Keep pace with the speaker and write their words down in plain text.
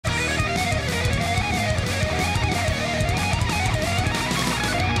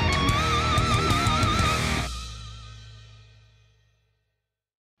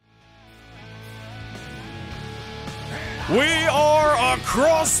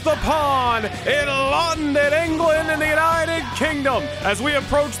across the pond in London, England, in the United Kingdom, as we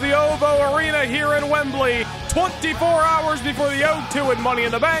approach the OVO Arena here in Wembley, 24 hours before the O2 and Money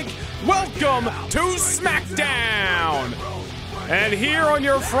in the Bank. Welcome to SmackDown! And here on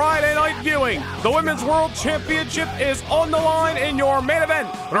your Friday night viewing, the Women's World Championship is on the line in your main event.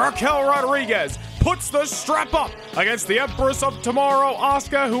 Raquel Rodriguez puts the strap up against the Empress of Tomorrow,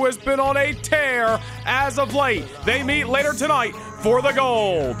 Asuka, who has been on a tear as of late. They meet later tonight for the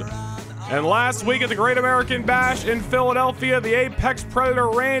gold. And last week at the Great American Bash in Philadelphia, the Apex Predator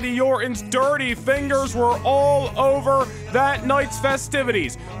Randy Orton's dirty fingers were all over that night's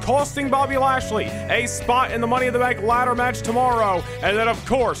festivities, costing Bobby Lashley a spot in the Money in the Bank ladder match tomorrow. And then, of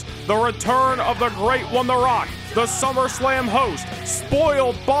course, the return of the Great One, The Rock, the SummerSlam host,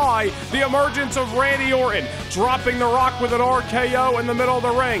 spoiled by the emergence of Randy Orton, dropping The Rock with an RKO in the middle of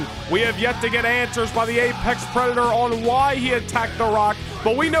the ring. We have yet to get answers by the Apex Predator on why he attacked The Rock,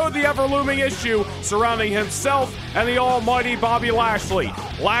 but we know the ever-looming issue surrounding himself and the almighty Bobby Lashley.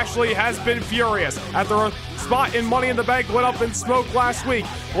 Lashley has been furious at the spot in Money in the Bank went up in smoke last week.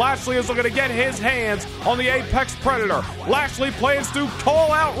 Lashley is looking to get his hands on the Apex Predator. Lashley plans to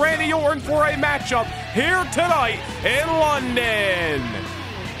call out Randy Orton for a matchup here tonight in London.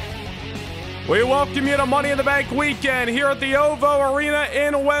 We welcome you to Money in the Bank weekend here at the OVO Arena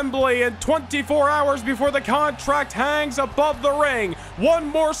in Wembley, and 24 hours before the contract hangs above the ring, one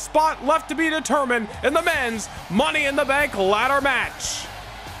more spot left to be determined in the men's Money in the Bank ladder match.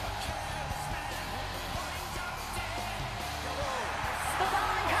 The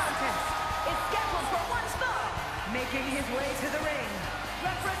following contest is scheduled for one spot, making his way to the ring,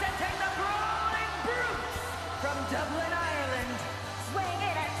 representing the Brawling Brutes from Dublin, Ireland, weighing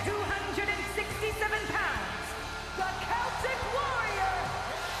in at 267 pounds, the Celtic Warrior,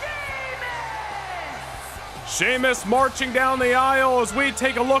 Sheamus! Sheamus marching down the aisle as we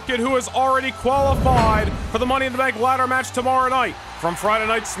take a look at who is already qualified for the Money in the Bank ladder match tomorrow night. From Friday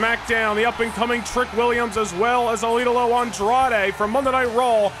Night SmackDown, the up-and-coming Trick Williams, as well as Idolo Andrade. From Monday Night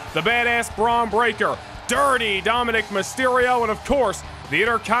Raw, the badass Braun Breaker, Dirty Dominic Mysterio, and of course, the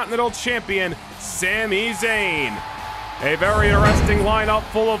Intercontinental Champion, Sami Zayn. A very interesting lineup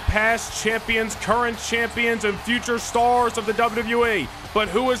full of past champions, current champions, and future stars of the WWE. But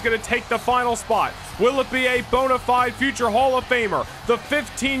who is going to take the final spot? Will it be a bona fide future Hall of Famer, the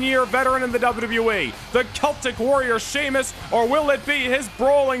 15-year veteran in the WWE, the Celtic Warrior Sheamus, or will it be his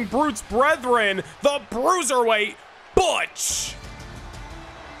Brawling Brutes brethren, the Bruiserweight Butch?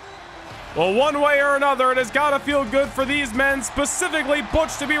 Well, one way or another, it has got to feel good for these men, specifically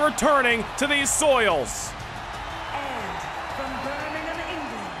Butch, to be returning to these soils.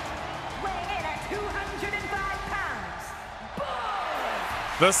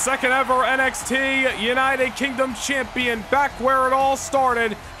 The second ever NXT United Kingdom champion, back where it all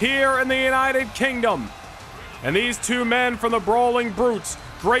started, here in the United Kingdom. And these two men from the Brawling Brutes,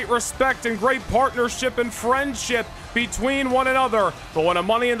 great respect and great partnership and friendship between one another. But when a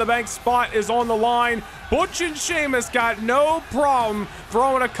Money in the Bank spot is on the line, Butch and Sheamus got no problem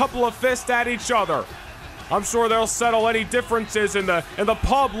throwing a couple of fists at each other. I'm sure they'll settle any differences in the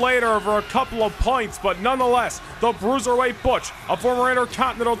pub later over a couple of pints, but nonetheless, the Bruiserweight Butch, a former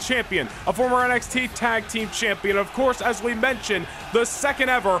Intercontinental Champion, a former NXT Tag Team Champion, of course, as we mentioned, the second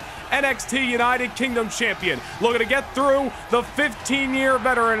ever NXT United Kingdom Champion, looking to get through the 15-year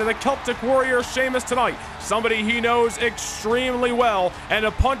veteran of the Celtic Warrior Sheamus tonight, somebody he knows extremely well, and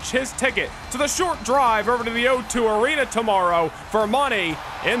to punch his ticket to the short drive over to the O2 Arena tomorrow for Money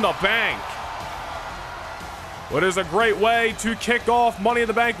in the Bank. What is a great way to kick off Money in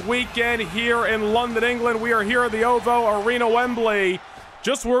the Bank weekend here in London, England. We are here at the OVO Arena, Wembley,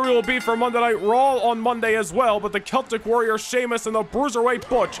 just where we will be for Monday Night Raw on Monday as well. But the Celtic Warrior Sheamus and the Bruiserweight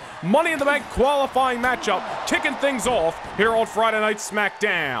Butch, Money in the Bank qualifying matchup, kicking things off here on Friday Night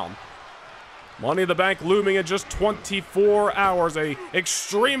SmackDown. Money in the Bank looming in just 24 hours, a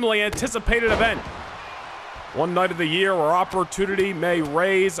extremely anticipated event. One night of the year where opportunity may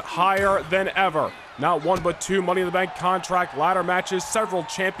raise higher than ever. Not one but two Money in the Bank contract ladder matches, several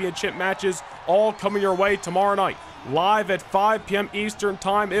championship matches, all coming your way tomorrow night. Live at 5 p.m. Eastern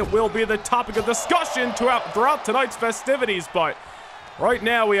Time, it will be the topic of discussion throughout tonight's festivities. But right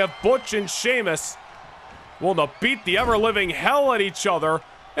now we have Butch and Sheamus willing to beat the ever-living hell at each other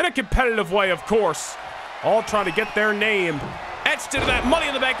in a competitive way, of course. All trying to get their name etched into that Money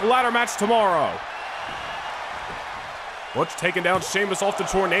in the Bank ladder match tomorrow. Butch taking down Sheamus off the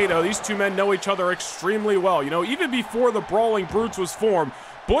tornado. These two men know each other extremely well. You know, even before the Brawling Brutes was formed,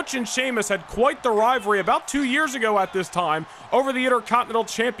 Butch and Sheamus had quite the rivalry about 2 years ago at this time over the Intercontinental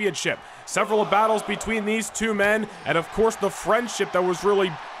Championship. Several battles between these two men, and of course the friendship that was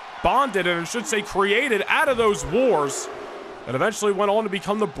really bonded, and I should say created out of those wars, that eventually went on to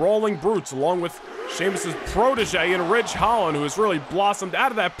become the Brawling Brutes, along with Sheamus' protege in Ridge Holland, who has really blossomed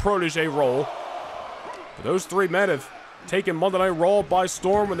out of that protege role. But those three men have taken Monday Night Raw by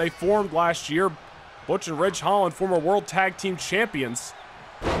storm when they formed last year. Butch and Ridge Holland, former World Tag Team Champions.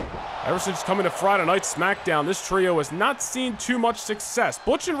 Ever since coming to Friday Night SmackDown, this trio has not seen too much success.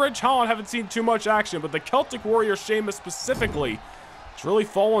 Butch and Ridge Holland haven't seen too much action, but the Celtic Warrior Sheamus specifically has really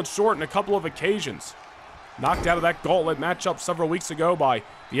fallen short on a couple of occasions. Knocked out of that gauntlet matchup several weeks ago by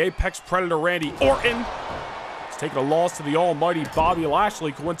the Apex Predator Randy Orton. He's taken a loss to the almighty Bobby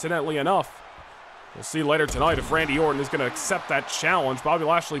Lashley, coincidentally enough. We'll see later tonight if Randy Orton is going to accept that challenge. Bobby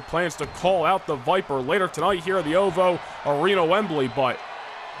Lashley plans to call out the Viper later tonight here at the OVO Arena Wembley, but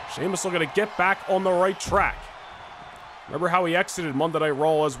Sheamus looking to get back on the right track. Remember how he exited Monday Night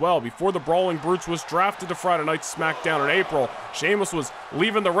Raw as well. Before the Brawling Brutes was drafted to Friday Night SmackDown in April, Sheamus was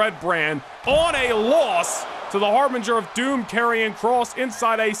leaving the red brand on a loss to the Harbinger of Doom carrying Cross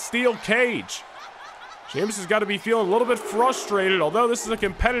inside a steel cage. Sheamus has got to be feeling a little bit frustrated, although this is a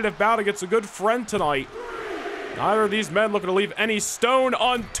competitive bout against a good friend tonight. Neither of these men looking to leave any stone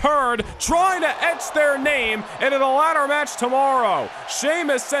unturned, trying to etch their name into the ladder match tomorrow.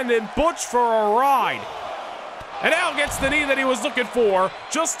 Sheamus sending Butch for a ride. And now gets the knee that he was looking for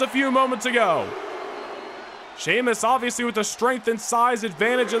just a few moments ago. Sheamus obviously with the strength and size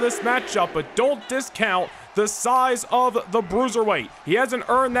advantage of this matchup, but don't discount the size of the bruiserweight. He hasn't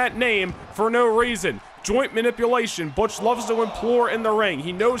earned that name for no reason. Joint manipulation, Butch loves to implore in the ring.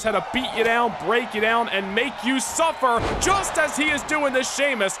 He knows how to beat you down, break you down, and make you suffer, just as he is doing to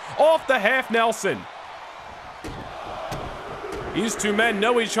Sheamus off the half Nelson. These two men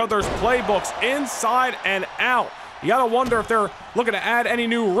know each other's playbooks inside and out. You gotta wonder if they're looking to add any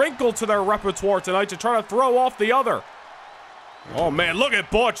new wrinkle to their repertoire tonight to try to throw off the other. Oh man, look at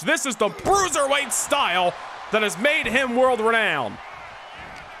Butch. This is the bruiserweight style that has made him world-renowned.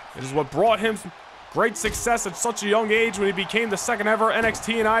 It is what brought him great success at such a young age when he became the second ever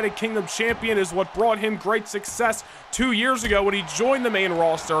NXT United Kingdom champion. Is what brought him great success 2 years ago when he joined the main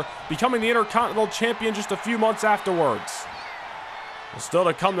roster, becoming the Intercontinental Champion just a few months afterwards. Still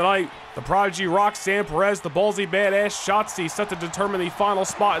to come tonight, the prodigy Roxanne Perez, the ballsy badass Shotzi set to determine the final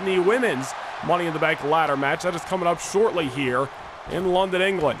spot in the women's Money in the Bank ladder match. That is coming up shortly here in London,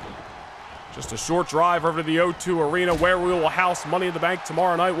 England. Just a short drive over to the O2 Arena where we will house Money in the Bank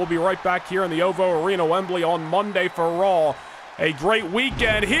tomorrow night. We'll be right back here in the OVO Arena Wembley on Monday for Raw. A great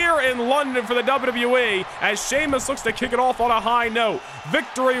weekend here in London for the WWE as Sheamus looks to kick it off on a high note.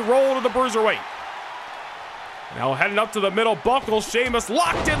 Victory roll to the bruiserweight. Now heading up to the middle buckle, Sheamus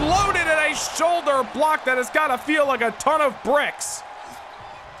locked and loaded in a shoulder block that has got to feel like a ton of bricks.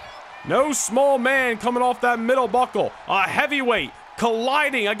 No small man coming off that middle buckle. A heavyweight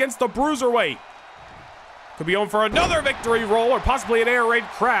colliding against the bruiserweight. Could be on for another victory roll or possibly an air raid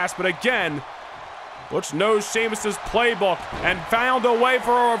crash, but again, Butch knows Sheamus's playbook and found a way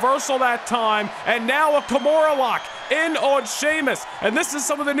for a reversal that time, and now a Kimura lock in on Sheamus. And this is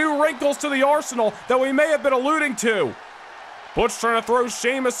some of the new wrinkles to the arsenal that we may have been alluding to. Butch trying to throw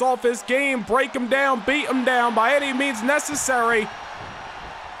Sheamus off his game, break him down, beat him down by any means necessary.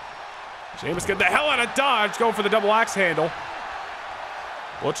 Sheamus getting the hell out of dodge, going for the double axe handle.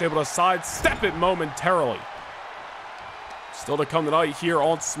 Butch able to sidestep it momentarily. Still to come tonight here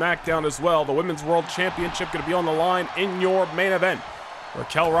on SmackDown as well. The Women's World Championship going to be on the line in your main event.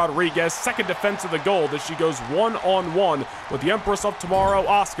 Raquel Rodriguez, second defense of the gold as she goes one-on-one with the Empress of Tomorrow,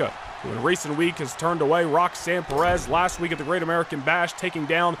 Asuka, who in recent week has turned away Roxanne Perez last week at the Great American Bash, taking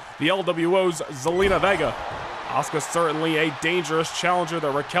down the LWO's Zelina Vega. Asuka certainly a dangerous challenger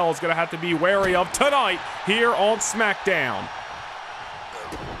that Raquel is going to have to be wary of tonight here on SmackDown.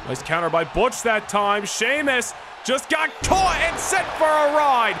 Nice counter by Butch that time. Sheamus just got caught and set for a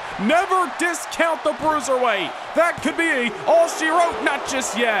ride. Never discount the bruiserweight. That could be all she wrote, not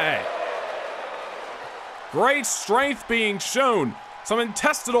just yet. Great strength being shown. Some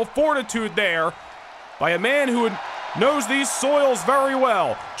intestinal fortitude there by a man who knows these soils very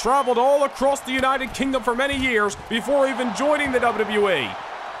well. Traveled all across the United Kingdom for many years before even joining the WWE.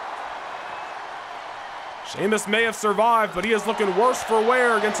 Sheamus may have survived, but he is looking worse for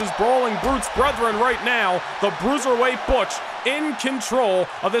wear against his Brawling Brutes brethren right now. The bruiserweight Butch in control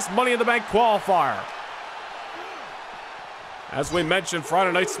of this Money in the Bank qualifier. As we mentioned,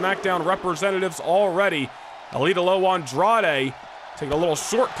 Friday Night SmackDown representatives already. Alita Low Andrade taking a little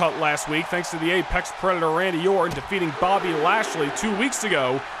shortcut last week thanks to the Apex Predator Randy Orton defeating Bobby Lashley 2 weeks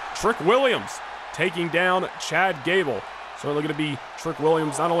ago. Trick Williams taking down Chad Gable. Certainly going to be Trick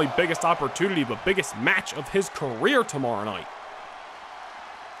Williams' not only biggest opportunity, but biggest match of his career tomorrow night.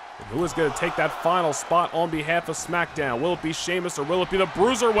 And who is going to take that final spot on behalf of SmackDown? Will it be Sheamus or will it be the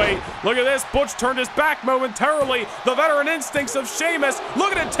Bruiserweight? Look at this. Butch turned his back momentarily. The veteran instincts of Sheamus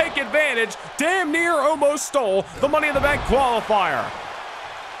looking to take advantage. Damn near almost stole the Money in the Bank qualifier.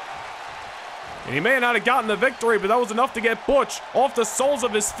 And he may not have gotten the victory, but that was enough to get Butch off the soles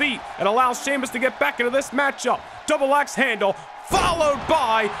of his feet and allow Sheamus to get back into this matchup. Double axe handle, followed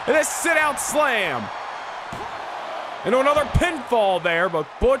by this sit-out slam. Into another pinfall there, but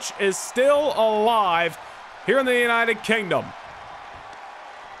Butch is still alive here in the United Kingdom.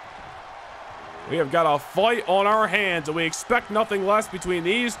 We have got a fight on our hands, and we expect nothing less between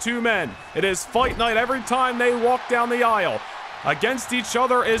these two men. It is fight night every time they walk down the aisle. Against each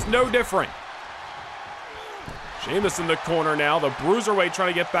other is no different. Sheamus in the corner now. The Bruiserweight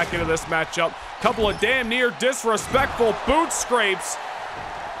trying to get back into this matchup. Couple of damn near disrespectful boot scrapes.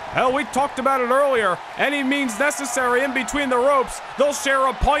 Hell, we talked about it earlier. Any means necessary in between the ropes. They'll share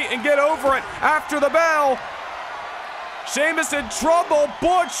a pint and get over it after the bell. Sheamus in trouble.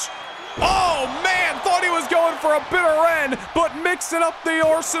 Butch. Oh, man. Thought he was going for a bitter end, but mixing up the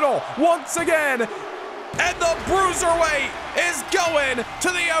arsenal once again. And the Bruiserweight is going to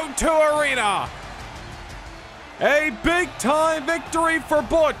the O2 Arena. A big-time victory for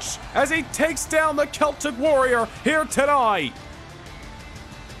Butch as he takes down the Celtic Warrior here tonight.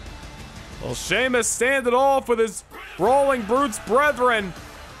 Well, Sheamus standing off with his Brawling Brutes brethren.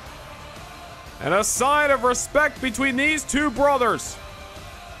 And a sign of respect between these two brothers.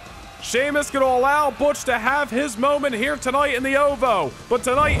 Sheamus going to allow Butch to have his moment here tonight in the OVO. But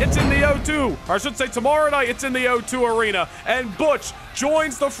tonight it's in the O2. Or I should say tomorrow night it's in the O2 Arena. And Butch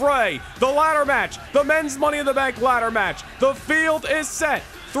joins the fray. The ladder match. The men's Money in the Bank ladder match. The field is set.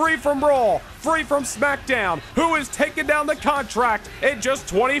 3 from Raw. 3 from SmackDown. Who is taking down the contract in just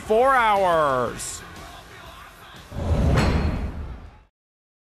 24 hours?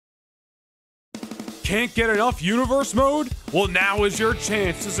 Can't get enough Universe mode? Well, now is your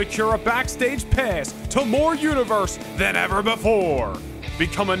chance to secure a backstage pass to more Universe than ever before.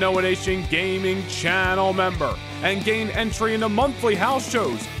 Become a Noah Nation Gaming channel member and gain entry into monthly house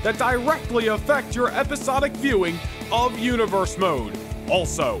shows that directly affect your episodic viewing of Universe mode.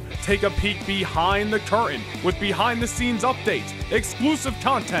 Also, take a peek behind the curtain with behind-the-scenes updates, exclusive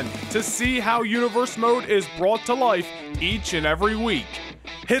content to see how Universe mode is brought to life each and every week.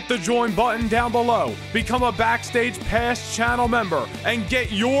 Hit the join button down below, become a Backstage Pass channel member, and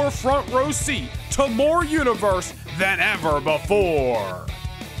get your front row seat to more Universe than ever before.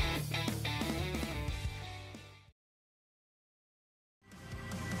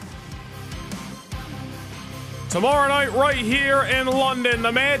 Tomorrow night, right here in London,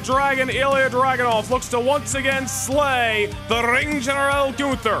 the Mad Dragon Ilya Dragunov looks to once again slay the Ring General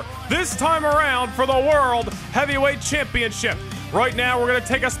Gunther, this time around for the World Heavyweight Championship. Right now, we're going to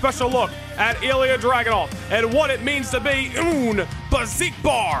take a special look at Ilya Dragunov and what it means to be Un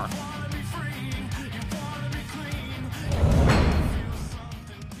Besiegbar.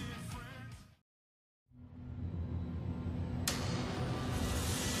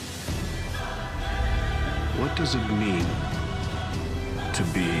 What does it mean to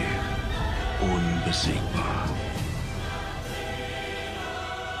be unbesiegbar?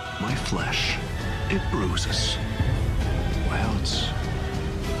 My flesh, it bruises, welts,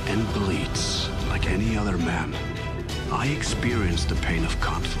 and bleeds like any other man. I experience the pain of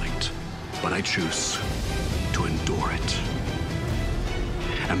conflict, but I choose to endure it,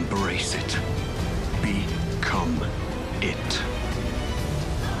 embrace it, become it.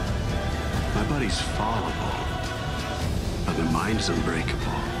 My body's fallible, but my mind's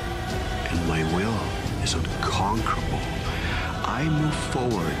unbreakable, and my will is unconquerable. I move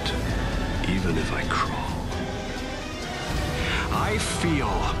forward, even if I crawl. I feel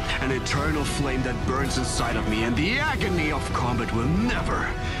an eternal flame that burns inside of me, and the agony of combat will never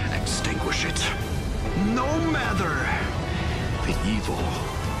extinguish it. No matter the evil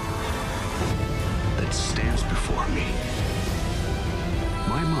that stands before me.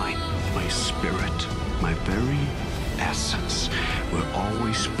 My mind, my spirit, my very essence will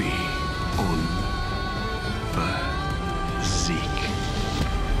always be unbesiegbar.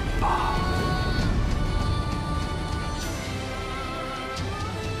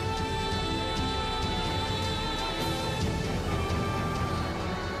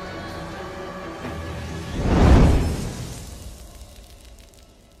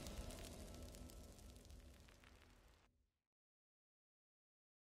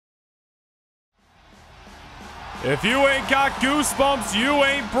 If you ain't got goosebumps, you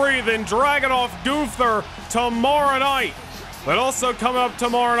ain't breathing. Dragunov Gunther tomorrow night. But also coming up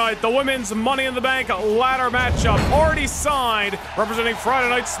tomorrow night, the Women's Money in the Bank ladder matchup already signed, representing Friday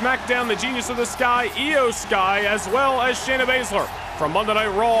Night SmackDown, the Genius of the Sky, Io Sky, as well as Shayna Baszler. From Monday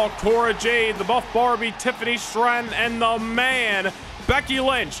Night Raw, Cora Jade, the Buff Barbie, Tiffany Stratton, and the man, Becky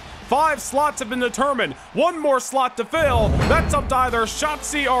Lynch. 5 slots have been determined. 1 more slot to fill. That's up to either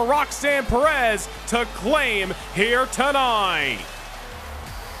Shotzi or Roxanne Perez to claim here tonight.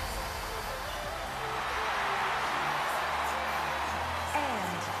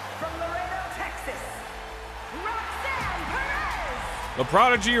 And from Laredo, Texas, Roxanne Perez. The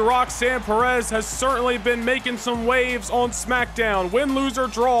prodigy Roxanne Perez has certainly been making some waves on SmackDown. Win, lose, or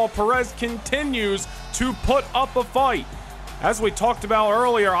draw, Perez continues to put up a fight. As we talked about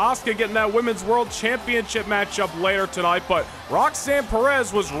earlier, Asuka getting that Women's World Championship matchup later tonight, but Roxanne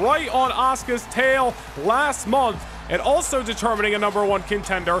Perez was right on Asuka's tail last month and also determining a #1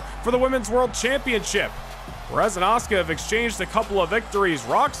 contender for the Women's World Championship. Perez and Asuka have exchanged a couple of victories.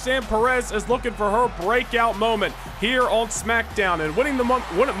 Roxanne Perez is looking for her breakout moment here on SmackDown, and winning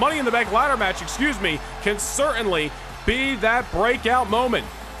the Money in the Bank ladder match, can certainly be that breakout moment.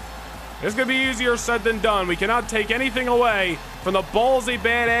 It's going to be easier said than done. We cannot take anything away from the ballsy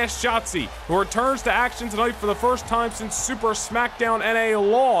badass Shotzi, who returns to action tonight for the first time since Super SmackDown NA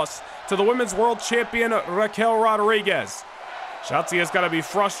loss to the Women's World Champion Raquel Rodriguez. Shotzi has got to be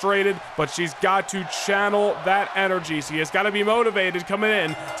frustrated, but she's got to channel that energy. She has got to be motivated coming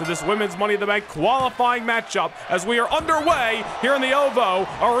in to this Women's Money in the Bank qualifying matchup as we are underway here in the OVO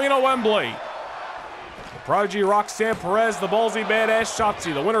Arena Wembley. Prodigy Roxanne Perez, the ballsy badass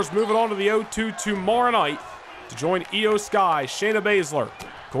Shotzi. The winners moving on to the O2 tomorrow night to join Io Sky, Shayna Baszler,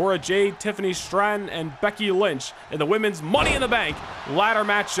 Cora Jade, Tiffany Stratton, and Becky Lynch in the Women's Money in the Bank ladder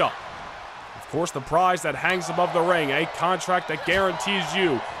matchup. Of course, the prize that hangs above the ring, a contract that guarantees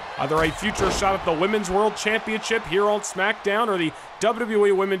you either a future shot at the Women's World Championship here on SmackDown or the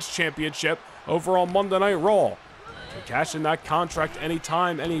WWE Women's Championship over on Monday Night Raw. You cash in that contract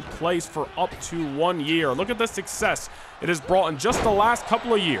anytime, any place for up to 1 year. Look at the success it has brought in just the last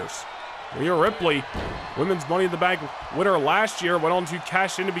couple of years. Rhea Ripley, Women's Money in the Bank winner last year, went on to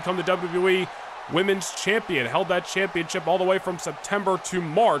cash in to become the WWE Women's Champion. Held that championship all the way from September to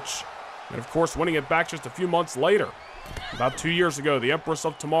March. And of course, winning it back just a few months later. About 2 years ago, the Empress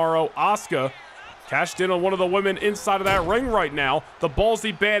of Tomorrow, Asuka, cashed in on one of the women inside of that ring right now, the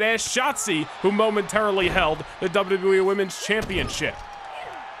ballsy badass Shotzi, who momentarily held the WWE Women's Championship.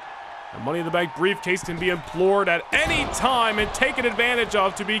 The Money in the Bank briefcase can be implored at any time and taken advantage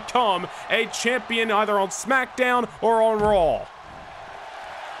of to become a champion either on SmackDown or on Raw.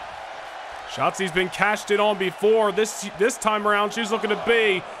 Shotzi's been cashed in on before. This time around, she's looking to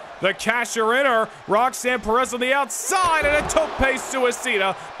be the casher-inner. Roxanne Perez on the outside, and a tope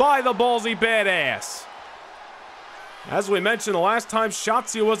suicida by the ballsy badass. As we mentioned, the last time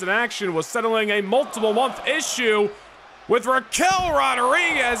Shotzi was in action was settling a multiple-month issue with Raquel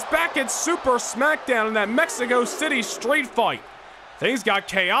Rodriguez back at Super SmackDown in that Mexico City street fight. Things got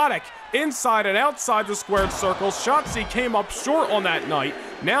chaotic inside and outside the squared circles. Shotzi came up short on that night.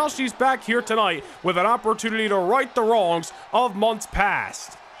 Now she's back here tonight with an opportunity to right the wrongs of months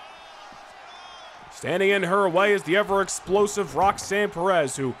past. Standing in her way is the ever-explosive Roxanne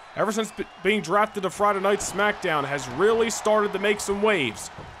Perez, who, ever since being drafted to Friday Night SmackDown, has really started to make some waves.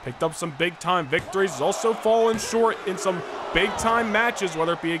 Picked up some big-time victories, has also fallen short in some big-time matches,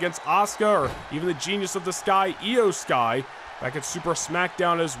 whether it be against Asuka or even the Genius of the Sky, Io Sky, back at Super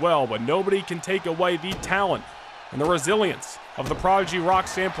SmackDown as well. But nobody can take away the talent and the resilience of the prodigy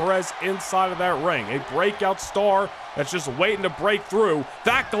Roxanne Perez inside of that ring. A breakout star that's just waiting to break through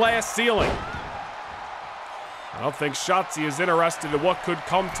that glass ceiling. I don't think Shotzi is interested in what could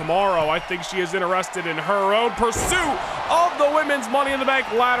come tomorrow. I think she is interested in her own pursuit of the Women's Money in the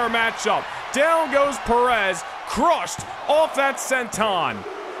Bank ladder matchup. Down goes Perez, crushed off that senton.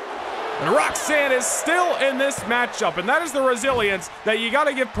 And Roxanne is still in this matchup, and that is the resilience that you got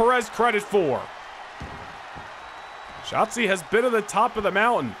to give Perez credit for. Shotzi has been at the top of the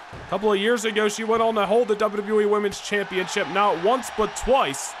mountain. A couple of years ago, she went on to hold the WWE Women's Championship not once but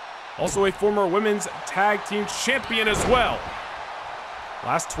twice. Also a former women's tag team champion as well.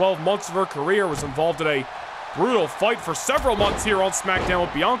 Last 12 months of her career was involved in a brutal fight for several months here on SmackDown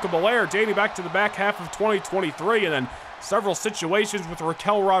with Bianca Belair dating back to the back half of 2023, and then several situations with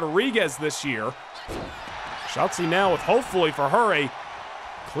Raquel Rodriguez this year. Shotzi now with, hopefully for her, a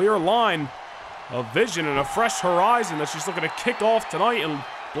clear line of vision and a fresh horizon that she's looking to kick off tonight and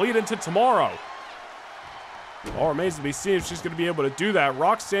bleed into tomorrow. All remains to be seen if she's going to be able to do that.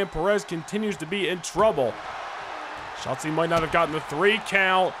 Roxanne Perez continues to be in trouble Shotzi might not have gotten the 3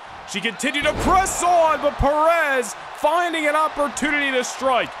 count. She continued to press on, but Perez finding an opportunity to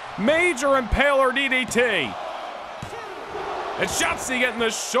strike. Major impaler DDT. And Shotzi getting the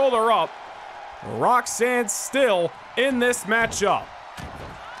shoulder up. Roxanne still in this matchup.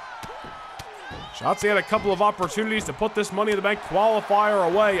 Shotzi had a couple of opportunities to put this Money in the Bank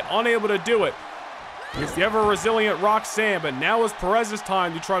qualifier away, unable to do it. It's the ever-resilient Roxanne, but now is Perez's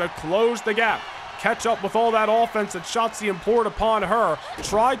time to try to close the gap. Catch up with all that offense that Shotzi poured upon her.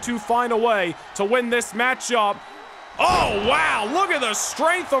 Try to find a way to win this matchup. Oh, wow, look at the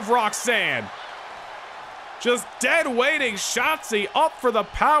strength of Roxanne. Just dead waiting, Shotzi up for the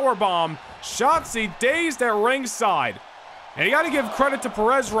powerbomb. Shotzi dazed at ringside. And you got to give credit to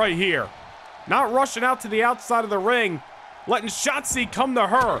Perez right here. Not rushing out to the outside of the ring, letting Shotzi come to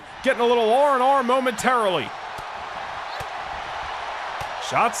her, getting a little R&R momentarily.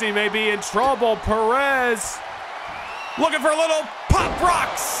 Shotzi may be in trouble. Perez looking for a little pop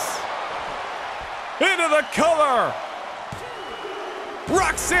rocks. Into the color.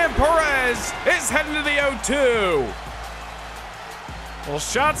 Roxanne Perez is heading to the O2. Well,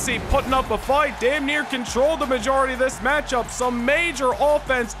 Shotzi putting up a fight, damn near controlled the majority of this matchup. Some major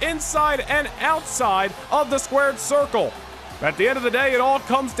offense inside and outside of the squared circle. At the end of the day, it all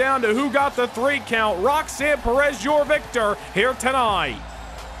comes down to who got the 3 count. Roxanne Perez, your victor here tonight.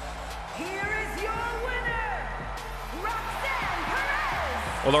 Here is your winner, Roxanne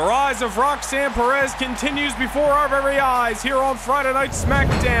Perez. Well, the rise of Roxanne Perez continues before our very eyes here on Friday Night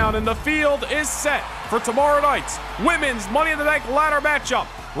SmackDown, and the field is set for tomorrow night's Women's Money in the Bank ladder matchup.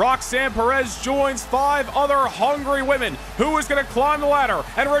 Roxanne Perez joins 5 other hungry women. Who is going to climb the ladder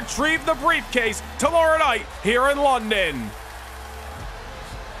and retrieve the briefcase tomorrow night here in London?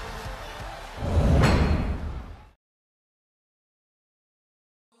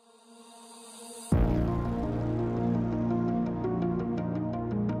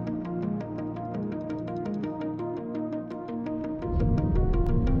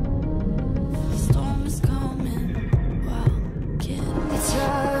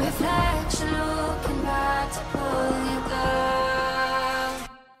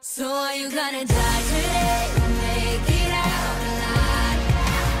 Gonna die today, make it out alive.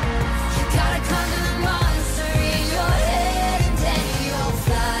 You gotta conquer the monster in your head, and then you'll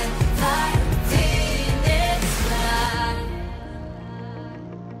fly, fly, finish line.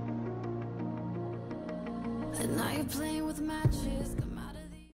 And now you're playing with matches, come out of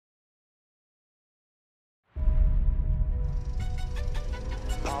the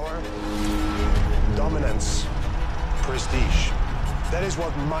power, dominance, prestige. That is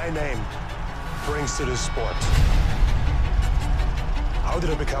what my name brings to this sport. How did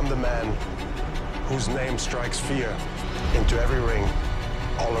I become the man whose name strikes fear into every ring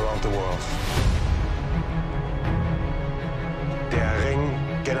all around the world? Der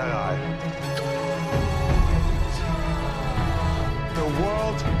Ring-General. The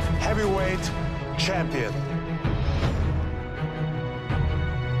World Heavyweight Champion.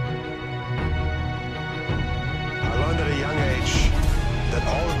 I learned at a young age that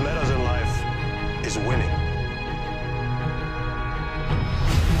all that matters in life is winning.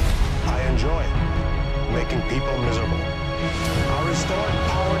 I enjoy making people miserable. I restored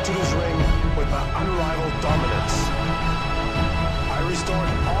power to this ring with my unrivaled dominance. I restored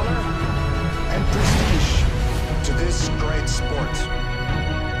honor and prestige to this great sport.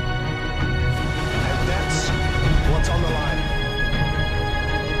 And that's what's on the line.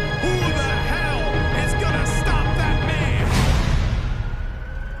 Who the hell is gonna stop that man?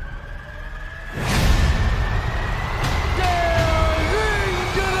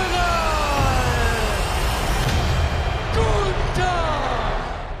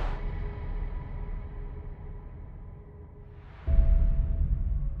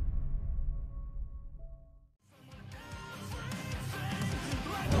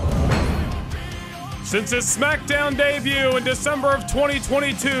 Since his SmackDown debut in December of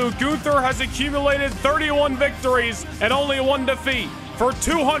 2022, Gunther has accumulated 31 victories and only 1 defeat. For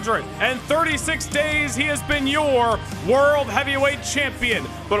 236 days, he has been your World Heavyweight Champion.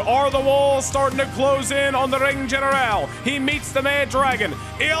 But are the walls starting to close in on the Ring General? He meets the Mad Dragon,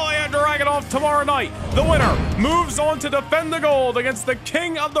 Ilya Dragunov, tomorrow night. The winner moves on to defend the gold against the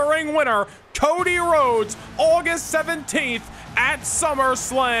King of the Ring winner, Cody Rhodes, August 17th at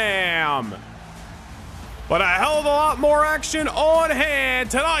SummerSlam. But a hell of a lot more action on hand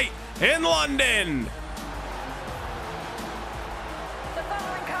tonight in London. The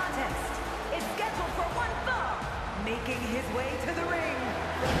following contest is scheduled for one fall. Making his way to the ring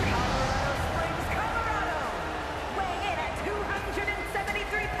from Colorado Springs, Colorado, weighing in at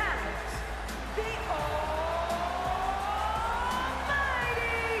 273 pounds, the All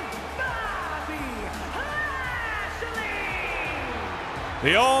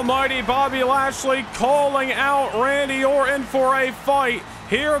The almighty Bobby Lashley calling out Randy Orton for a fight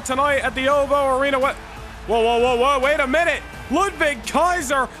here tonight at the OVO Arena. Whoa, whoa, whoa, whoa, wait a minute. Ludwig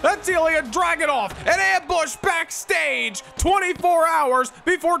Kaiser, that's Ilya Dragunov, an ambush backstage 24 hours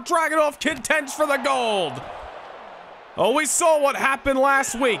before Dragunov contends for the gold. Oh, we saw what happened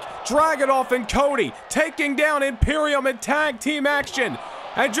last week. Dragunov and Cody taking down Imperium in tag team action.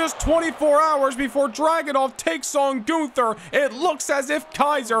 And just 24 hours before Dragunov takes on Gunther, it looks as if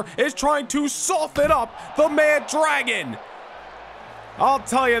Kaiser is trying to soften up the Mad Dragon. I'll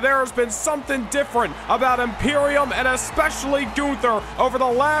tell you, there has been something different about Imperium and especially Gunther over the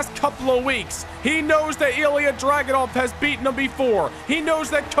last couple of weeks. He knows that Ilya Dragunov has beaten him before. He knows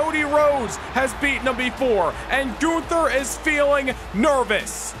that Cody Rhodes has beaten him before. And Gunther is feeling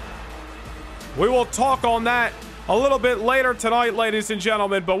nervous. We will talk on that a little bit later tonight, ladies and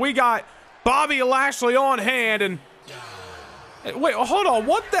gentlemen, but we got Bobby Lashley on hand, and wait, hold on,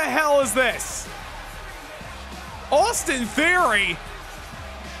 what the hell is this? Austin Theory?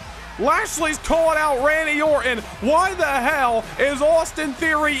 Lashley's calling out Randy Orton. Why the hell is Austin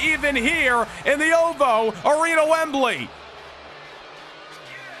Theory even here in the OVO Arena Wembley?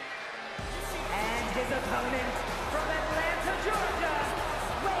 And his opponent from Atlanta, Georgia,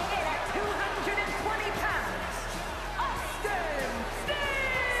 weighing in at 220 pounds, Austin Theory!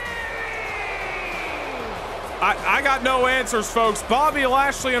 I got no answers, folks. Bobby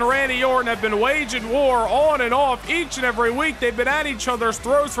Lashley and Randy Orton have been waging war on and off each and every week. They've been at each other's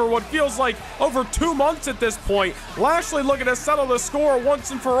throats for what feels like over 2 months at this point. Lashley looking to settle the score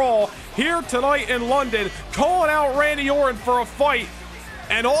once and for all here tonight in London, calling out Randy Orton for a fight.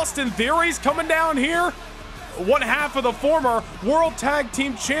 And Austin Theory's coming down here, one half of the former World Tag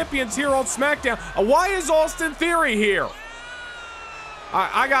Team Champions here on SmackDown. Why is Austin Theory here?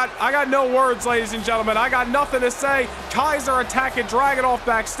 I got no words, ladies and gentlemen. I got nothing to say. Kaiser attacking Dragunov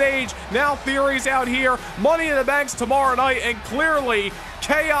backstage. Now Theory's out here. Money in the Bank's tomorrow night, and clearly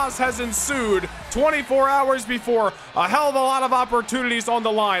chaos has ensued 24 hours before. A hell of a lot of opportunities on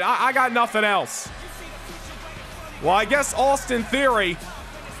the line. I got nothing else. Well, I guess Austin Theory,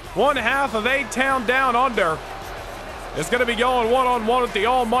 one half of A-Town Down Under, is going to be going one-on-one with the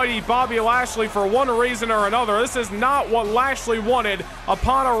almighty Bobby Lashley for one reason or another. This is not what Lashley wanted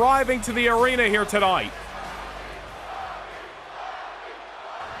upon arriving to the arena here tonight.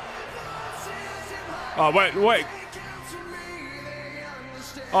 Oh, wait.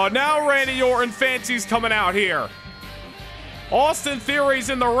 Oh, now Randy Orton fancies coming out here. Austin Theory's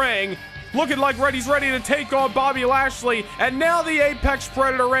in the ring, looking like he's ready to take on Bobby Lashley. And now the Apex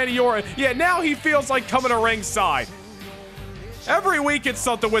Predator, Randy Orton. Yeah, now he feels like coming to ringside. Every week it's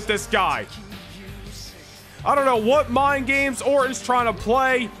something with this guy. I don't know what mind games Orton's trying to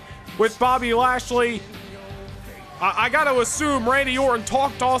play with Bobby Lashley. I got to assume Randy Orton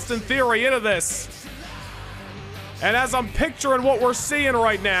talked Austin Theory into this. And as I'm picturing what we're seeing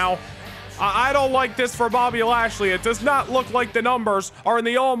right now, I don't like this for Bobby Lashley. It does not look like the numbers are in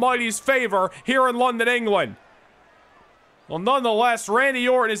the Almighty's favor here in London, England. Well, nonetheless, Randy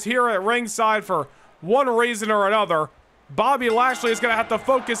Orton is here at ringside for one reason or another. Bobby Lashley is going to have to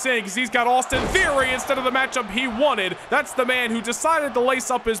focus in because he's got Austin Theory instead of the matchup he wanted. That's the man who decided to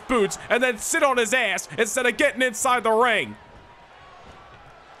lace up his boots and then sit on his ass instead of getting inside the ring.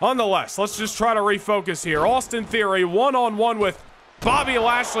 Nonetheless, let's just try to refocus here. Austin Theory one-on-one with Bobby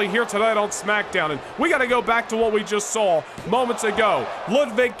Lashley here tonight on SmackDown, and we got to go back to what we just saw moments ago.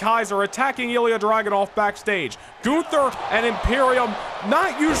 Ludwig Kaiser attacking Ilya Dragunov backstage. Gunther and Imperium,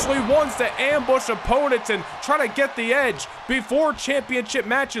 not usually ones to ambush opponents and try to get the edge before championship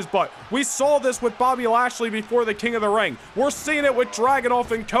matches, but we saw this with Bobby Lashley before the King of the Ring. We're seeing it with Dragunov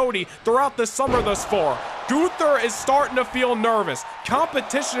and Cody throughout the summer thus far. Gunther is starting to feel nervous.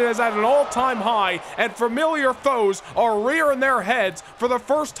 Competition is at an all-time high, and familiar foes are rearing their heads for the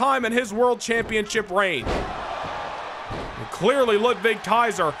first time in his World Championship reign. And clearly, Ludwig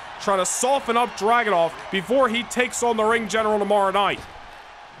Kaiser trying to soften up Dragunov before he takes on the ring general tomorrow night.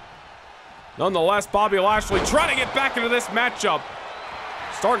 Nonetheless, Bobby Lashley trying to get back into this matchup.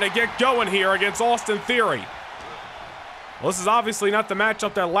 Starting to get going here against Austin Theory. Well, this is obviously not the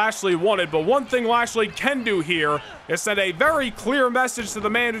matchup that Lashley wanted, but one thing Lashley can do here is send a very clear message to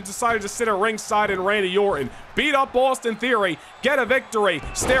the man who decided to sit at ringside in Randy Orton. Beat up Austin Theory, get a victory,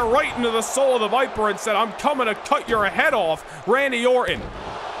 stare right into the soul of the Viper and said, I'm coming to cut your head off, Randy Orton.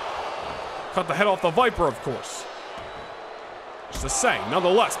 Cut the head off the Viper, of course. Just a saying.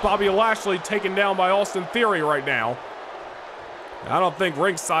 Nonetheless, Bobby Lashley taken down by Austin Theory right now. I don't think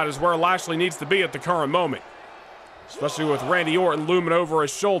ringside is where Lashley needs to be at the current moment, especially with Randy Orton looming over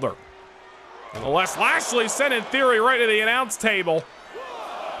his shoulder. Nonetheless, Lashley sending Theory right to the announce table.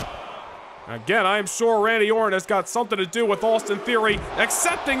 Again, I am sure Randy Orton has got something to do with Austin Theory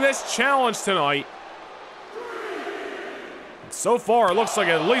accepting this challenge tonight. So far, it looks like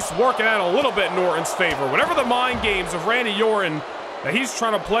at least working out a little bit in Orton's favor. Whatever the mind games of Randy Orton that he's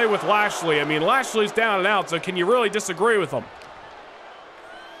trying to play with Lashley. I mean, Lashley's down and out, so can you really disagree with him?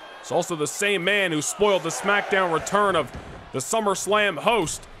 It's also the same man who spoiled the SmackDown return of the SummerSlam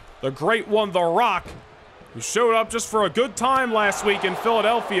host, the great one, The Rock, who showed up just for a good time last week in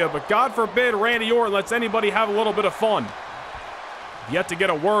Philadelphia, but God forbid Randy Orton lets anybody have a little bit of fun. Yet to get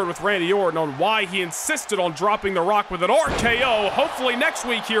a word with Randy Orton on why he insisted on dropping The Rock with an RKO. Hopefully next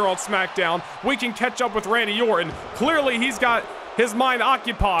week here on SmackDown, we can catch up with Randy Orton. Clearly he's got his mind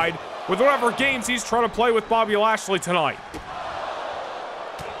occupied with whatever games he's trying to play with Bobby Lashley tonight.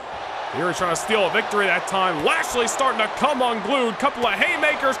 Here trying to steal a victory that time. Lashley starting to come unglued. Couple of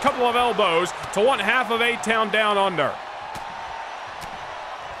haymakers, couple of elbows to one half of A-Town Down Under.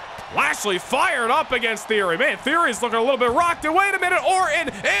 Lashley fired up against Theory. Man, Theory's looking a little bit rocked. And wait a minute, Orton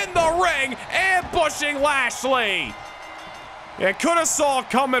in the ring, ambushing Lashley. It could have saw it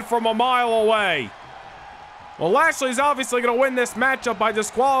coming from a mile away. Well, Lashley's obviously going to win this matchup by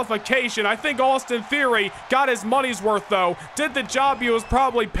disqualification. I think Austin Theory got his money's worth, though. Did the job he was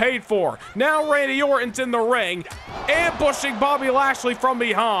probably paid for. Now Randy Orton's in the ring, ambushing Bobby Lashley from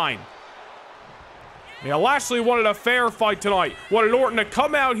behind. Yeah, Lashley wanted a fair fight tonight. Wanted Orton to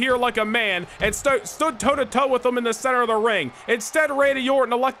come out here like a man and stood toe-to-toe with him in the center of the ring. Instead, Randy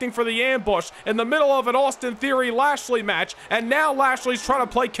Orton electing for the ambush in the middle of an Austin Theory-Lashley match, and now Lashley's trying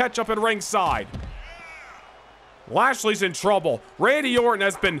to play catch-up at ringside. Lashley's in trouble. Randy Orton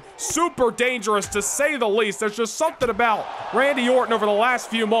has been super dangerous, to say the least. There's just something about Randy Orton over the last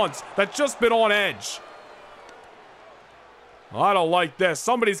few months that's just been on edge. I don't like this.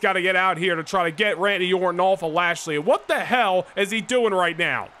 Somebody's got to get out here to try to get Randy Orton off of Lashley. What the hell is he doing right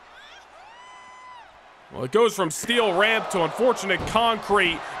now? Well, it goes from steel ramp to unfortunate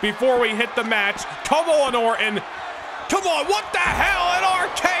concrete before we hit the match. Come on, Orton. Come on, what the hell? An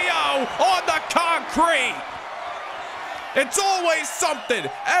RKO on the concrete. It's always something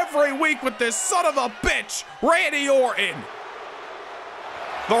every week with this son of a bitch, Randy Orton.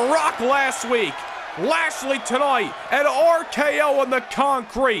 The Rock last week. Lashley tonight, an RKO on the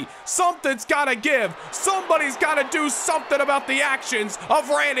concrete. Something's got to give. Somebody's got to do something about the actions of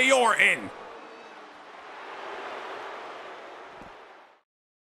Randy Orton.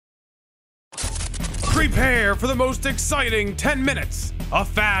 Prepare for the most exciting 10 minutes, a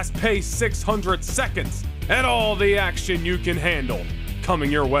fast-paced 600 seconds, and all the action you can handle.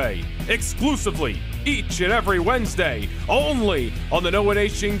 Coming your way exclusively each and every Wednesday, only on the Noah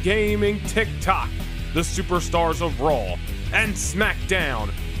Nation Gaming TikTok. The superstars of Raw and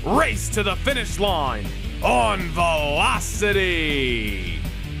SmackDown race to the finish line on velocity.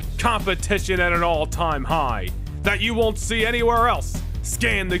 Competition at an all-time high that you won't see anywhere else.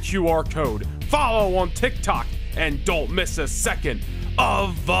 Scan the QR code, follow on TikTok, and don't miss a second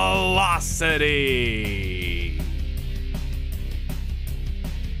of velocity.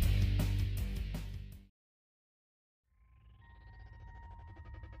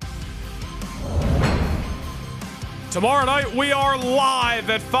 Tomorrow night, we are live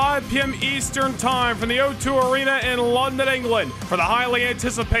at 5 p.m. Eastern Time from the O2 Arena in London, England for the highly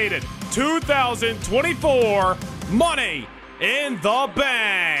anticipated 2024 Money in the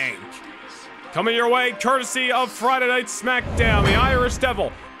Bank. Coming your way courtesy of Friday Night SmackDown, the Irish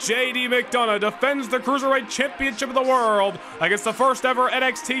Devil, JD McDonough, defends the Cruiserweight Championship of the World against the first ever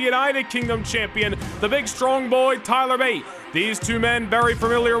NXT United Kingdom Champion, the big strong boy Tyler Bate. These two men very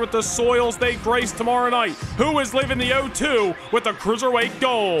familiar with the soils they grace tomorrow night. Who is leaving the O2 with the Cruiserweight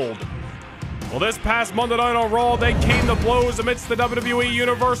Gold? Well, this past Monday night on Raw, they came to blows amidst the WWE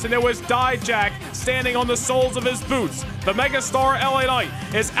Universe, and it was Dijak standing on the soles of his boots. The megastar LA Knight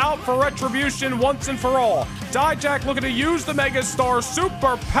is out for retribution once and for all. Dijak looking to use the megastar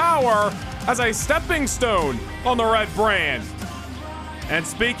superpower as a stepping stone on the red brand. And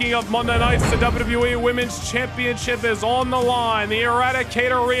speaking of Monday nights, the WWE Women's Championship is on the line. The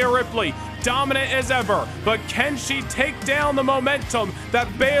Eradicator Rhea Ripley, dominant as ever, but can she take down the momentum that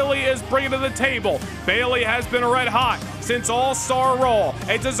Bayley is bringing to the table? Bayley has been red hot since All-Star Raw,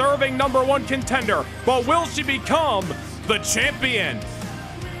 a deserving #1 contender, but will she become the champion?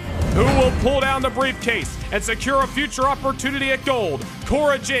 Who will pull down the briefcase and secure a future opportunity at Gold?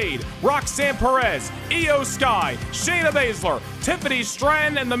 Cora Jade, Roxanne Perez, Io Sky, Shayna Baszler, Tiffany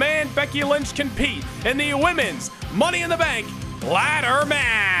Stratton, and the man Becky Lynch compete in the Women's Money in the Bank ladder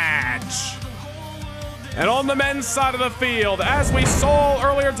match. And on the men's side of the field, as we saw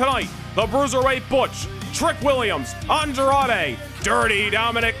earlier tonight, the Bruiserweight Butch, Trick Williams, Andrade, Dirty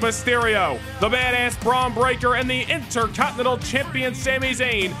Dominic Mysterio, the Badass Braun Breaker, and the Intercontinental Champion Sami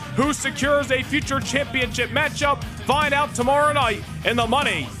Zayn, who secures a future championship matchup. Find out tomorrow night in the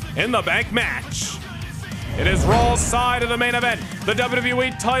Money in the Bank match. It is Raw's side of the main event. The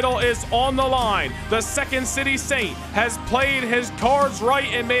WWE title is on the line. The Second City Saint has played his cards right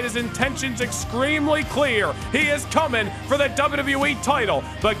and made his intentions extremely clear. He is coming for the WWE title,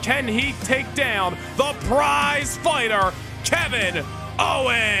 but can he take down the prize fighter, Kevin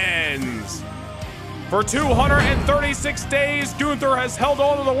Owens? For 236 days, Gunther has held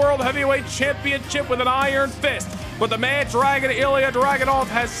on to the World Heavyweight Championship with an iron fist. But the Mad Dragon Ilya Dragunov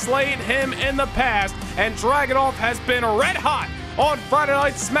has slayed him in the past, and Dragunov has been red hot on Friday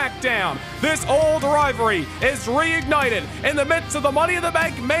Night SmackDown. This old rivalry is reignited in the midst of the Money in the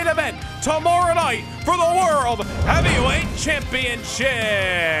Bank main event tomorrow night for the World Heavyweight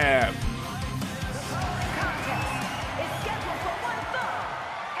Championship.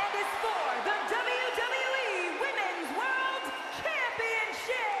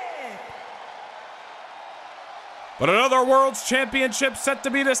 But another World's Championship set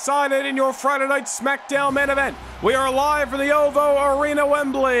to be decided in your Friday Night SmackDown main event. We are live from the OVO Arena,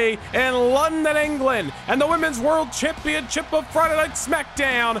 Wembley, in London, England, and the Women's World Championship of Friday Night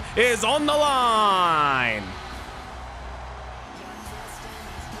SmackDown is on the line.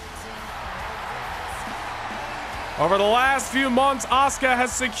 Over the last few months, Asuka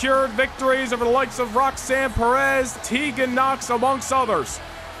has secured victories over the likes of Roxanne Perez, Tegan Knox, amongst others.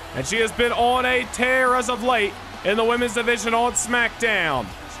 And she has been on a tear as of late in the women's division on SmackDown.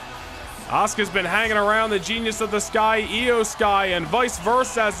 Asuka's been hanging around the Genius of the Sky, Io Sky, and vice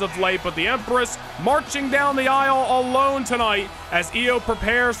versa as of late, but the Empress marching down the aisle alone tonight as Io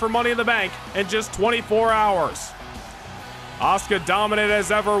prepares for Money in the Bank in just 24 hours. Asuka dominated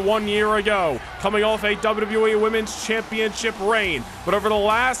as ever 1 year ago, coming off a WWE Women's Championship reign. But over the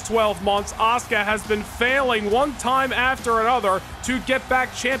last 12 months, Asuka has been failing one time after another to get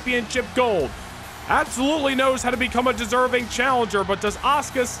back championship gold. Absolutely knows how to become a deserving challenger, but does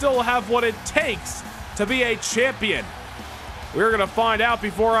Asuka still have what it takes to be a champion? We're going to find out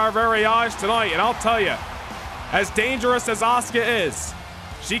before our very eyes tonight, and I'll tell you, as dangerous as Asuka is,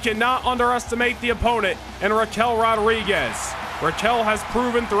 she cannot underestimate the opponent in Raquel Rodriguez. Raquel has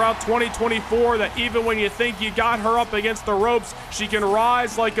proven throughout 2024 that even when you think you got her up against the ropes, she can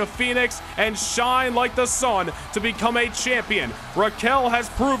rise like a phoenix and shine like the sun to become a champion. Raquel has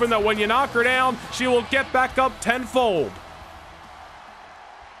proven that when you knock her down, she will get back up tenfold.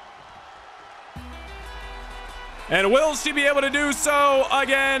 And will she be able to do so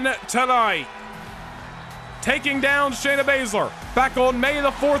again tonight? Taking down Shayna Baszler back on May the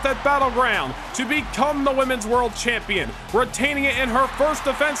 4th at Battleground to become the Women's World Champion, retaining it in her first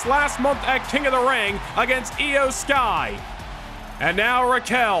defense last month at King of the Ring against Io Sky. And now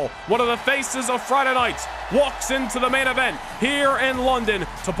Raquel, one of the faces of Friday nights, walks into the main event here in London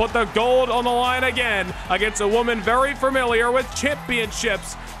to put the gold on the line again against a woman very familiar with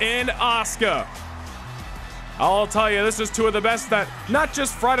championships in Asuka. I'll tell you, this is two of the best that not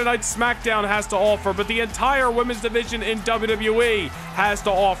just Friday Night SmackDown has to offer, but the entire women's division in WWE has to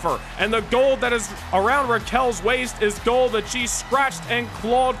offer. And the gold that is around Raquel's waist is gold that she scratched and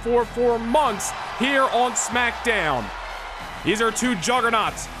clawed for months here on SmackDown. These are two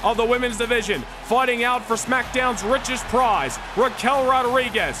juggernauts of the women's division fighting out for SmackDown's richest prize. Raquel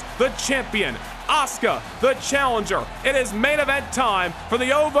Rodriguez, the champion. Asuka, the challenger. It is main event time for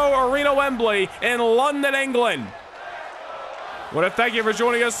the OVO Arena, Wembley in London, England. I want to thank you for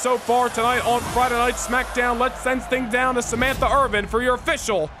joining us so far tonight on Friday Night SmackDown. Let's send things down to Samantha Irvin for your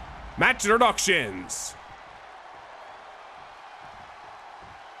official match introductions.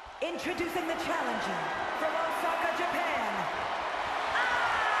 Introducing the challenger from Osaka, Japan,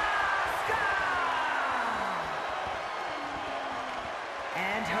 Asuka!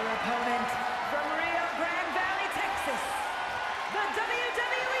 And her opponent from Rio Grande Valley, Texas, the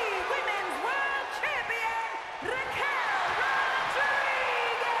WWE Women's World Champion, Raquel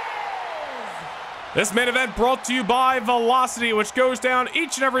Rodriguez! This main event brought to you by Velocity, which goes down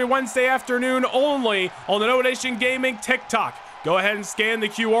each and every Wednesday afternoon only on the No Nation Gaming TikTok. Go ahead and scan the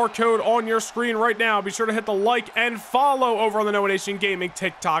QR code on your screen right now. Be sure to hit the like and follow over on the No Nation Gaming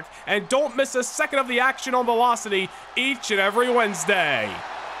TikTok. And don't miss a second of the action on Velocity each and every Wednesday.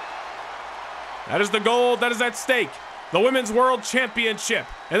 That is the gold that is at stake. The Women's World Championship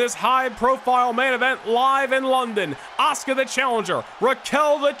in this high-profile main event live in London. Asuka the challenger,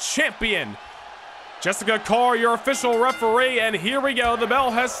 Raquel the champion. Jessica Carr, your official referee, and here we go. The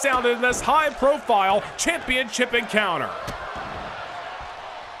bell has sounded in this high-profile championship encounter.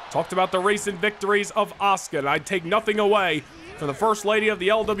 Talked about the recent victories of Asuka, and I'd take nothing away for the First Lady of the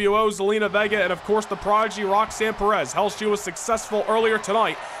LWO, Zelina Vega, and of course the prodigy Roxanne Perez. Hell, she was successful earlier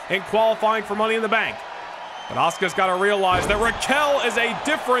tonight in qualifying for Money in the Bank. But Asuka's got to realize that Raquel is a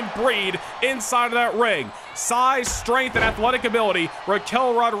different breed inside of that ring. Size, strength, and athletic ability,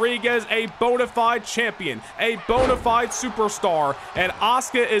 Raquel Rodriguez, a bona fide champion, a bona fide superstar, and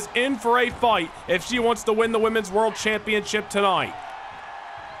Asuka is in for a fight if she wants to win the Women's World Championship tonight.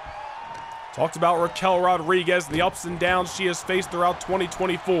 Talked about Raquel Rodriguez and the ups and downs she has faced throughout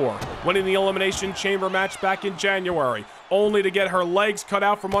 2024, winning the Elimination Chamber match back in January, only to get her legs cut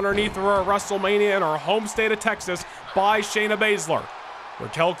out from underneath her at WrestleMania in her home state of Texas by Shayna Baszler.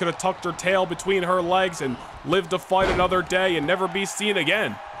 Raquel could have tucked her tail between her legs and lived to fight another day and never be seen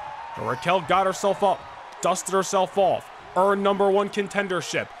again. But Raquel got herself up, dusted herself off, earned #1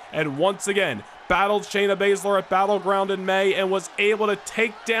 contendership, and once again battled Shayna Baszler at Battleground in May and was able to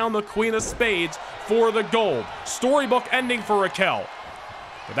take down the Queen of Spades for the gold. Storybook ending for Raquel.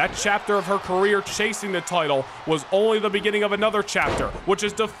 But that chapter of her career chasing the title was only the beginning of another chapter, which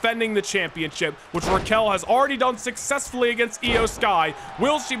is defending the championship, which Raquel has already done successfully against Io Sky.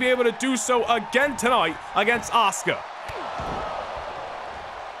 Will she be able to do so again tonight against Asuka?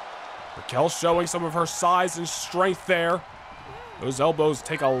 Raquel showing some of her size and strength there. Those elbows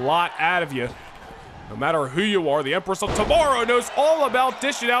take a lot out of you. No matter who you are, the Empress of Tomorrow knows all about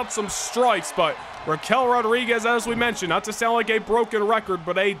dishing out some strikes, but Raquel Rodriguez, as we mentioned, not to sound like a broken record,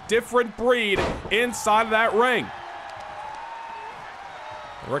 but a different breed inside of that ring.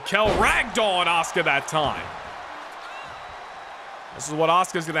 Raquel ragdolled Asuka that time. This is what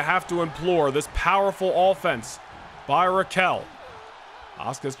Asuka's going to have to implore, this powerful offense by Raquel.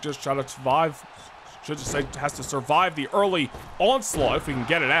 Asuka's just trying to survive, should just say has to survive the early onslaught if we can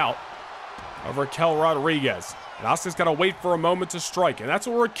get it out of Raquel Rodriguez. And Asuka's got to wait for a moment to strike, and that's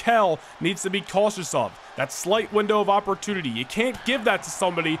what Raquel needs to be cautious of. That slight window of opportunity. You can't give that to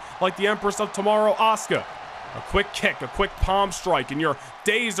somebody like the Empress of Tomorrow, Asuka. A quick kick, a quick palm strike, and your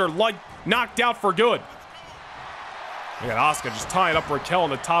days are like knocked out for good. Look at Asuka just tying up Raquel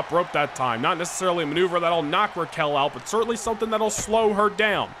on the top rope that time. Not necessarily a maneuver that'll knock Raquel out, but certainly something that'll slow her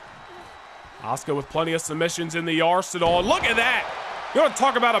down. Asuka with plenty of submissions in the arsenal. And look at that! You want to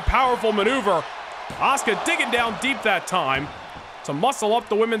talk about a powerful maneuver. Asuka digging down deep that time to muscle up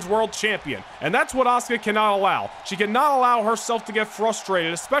the Women's World Champion. And that's what Asuka cannot allow. She cannot allow herself to get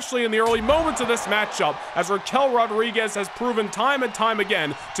frustrated, especially in the early moments of this matchup, as Raquel Rodriguez has proven time and time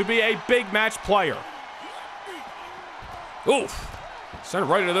again to be a big match player. Oof. Sent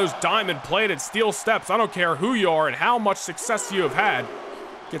right into those diamond-plated steel steps. I don't care who you are and how much success you have had.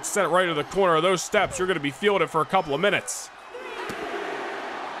 Get sent right to the corner of those steps. You're going to be feeling it for a couple of minutes.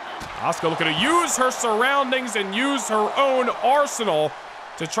 Asuka looking to use her surroundings and use her own arsenal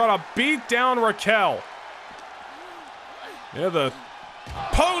to try to beat down Raquel. Yeah, the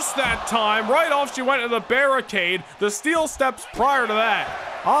post that time. Right off she went to the barricade. The steel steps prior to that.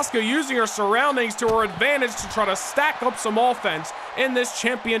 Asuka using her surroundings to her advantage to try to stack up some offense in this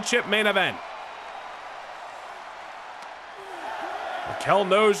championship main event. Raquel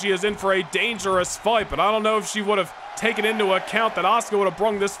knows she is in for a dangerous fight, but I don't know if she would have taken into account that Asuka would have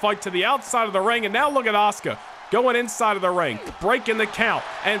brung this fight to the outside of the ring. And now look at Asuka going inside of the ring, breaking the count,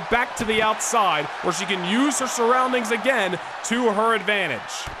 and back to the outside where she can use her surroundings again to her advantage.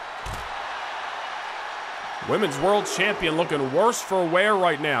 Women's World Champion looking worse for wear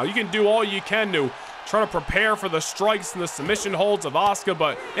right now. You can do all you can to try to prepare for the strikes and the submission holds of Asuka,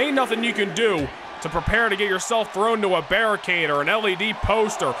 but ain't nothing you can do to prepare to get yourself thrown to a barricade or an LED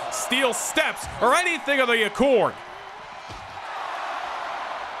post or steel steps or anything of the accord.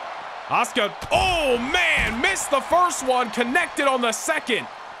 Asuka, oh man, missed the first one, connected on the second.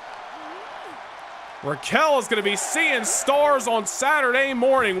 Raquel is going to be seeing stars on Saturday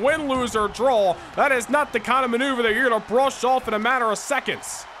morning. Win, lose, or draw. That is not the kind of maneuver that you're going to brush off in a matter of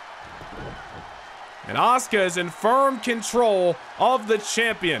seconds. And Asuka is in firm control of the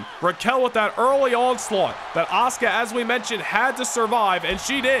champion. Raquel with that early onslaught that Asuka, as we mentioned, had to survive, and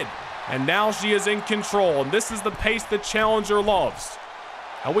she did. And now she is in control, and this is the pace the challenger loves.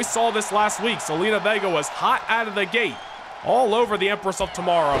 And we saw this last week. Zelina Vega was hot out of the gate, all over the Empress of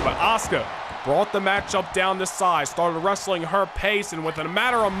Tomorrow, but Asuka brought the matchup down to size, started wrestling her pace, and within a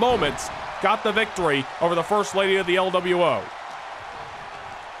matter of moments, got the victory over the First Lady of the LWO.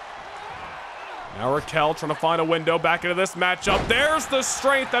 Now Raquel trying to find a window back into this matchup. There's the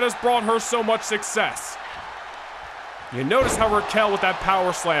strength that has brought her so much success. You notice how Raquel with that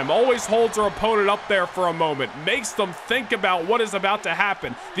power slam always holds her opponent up there for a moment, makes them think about what is about to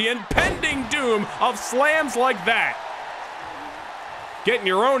happen. The impending doom of slams like that. Get in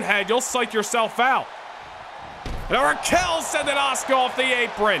your own head, you'll psych yourself out. And Raquel sending Asuka off the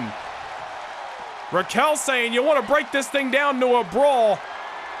apron. Raquel saying, you want to break this thing down to a brawl.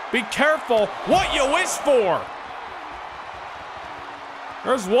 Be careful what you wish for.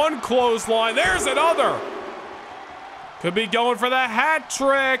 There's one clothesline. There's another. Could be going for the hat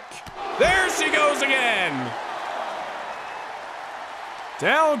trick. There she goes again.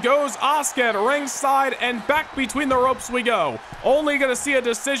 Down goes Asuka at ringside, and back between the ropes we go. Only going to see a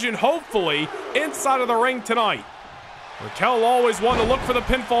decision, hopefully, inside of the ring tonight. Raquel always wanted to look for the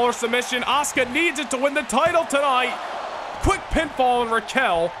pinfall or submission. Asuka needs it to win the title tonight. Quick pinfall on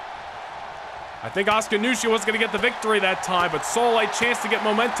Raquel. I think Asuka knew she wasn't going to get the victory that time, but saw a chance to get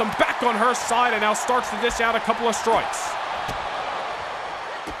momentum back on her side and now starts to dish out a couple of strikes.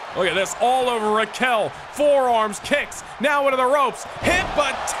 Look at this, all over Raquel. Forearms, kicks, now into the ropes. Hip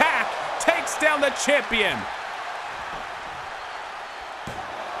attack, takes down the champion.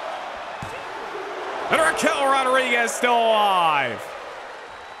 And Raquel Rodriguez still alive.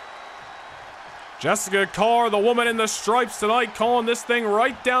 Jessica Carr, the woman in the stripes tonight, calling this thing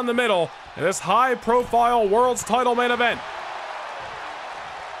right down the middle in this high-profile World's title main event.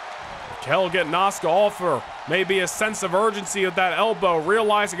 Raquel getting Asuka off her. Maybe a sense of urgency with that elbow,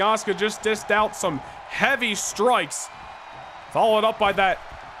 realizing Asuka just dished out some heavy strikes. Followed up by that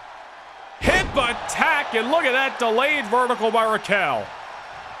hip attack, and look at that delayed vertical by Raquel.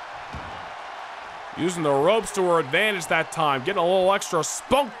 Using the ropes to her advantage that time, getting a little extra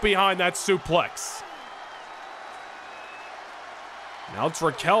spunk behind that suplex. Now it's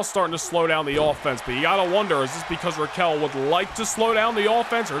Raquel starting to slow down the offense, but you gotta wonder, is this because Raquel would like to slow down the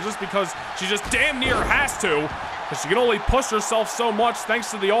offense, or is this because she just damn near has to, because she can only push herself so much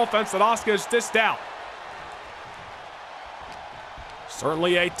thanks to the offense that Asuka has dished out.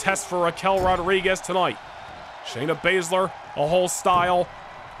 Certainly a test for Raquel Rodriguez tonight. Shayna Baszler, a whole style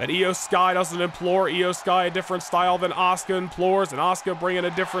that Io Sky doesn't implore. Io Sky a different style than Asuka implores, and Asuka bringing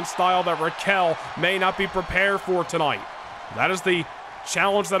a different style that Raquel may not be prepared for tonight. That is the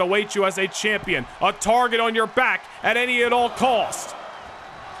challenge that awaits you as a champion. A target on your back at any and all cost.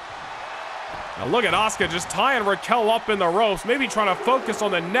 Now look at Asuka just tying Raquel up in the ropes, maybe trying to focus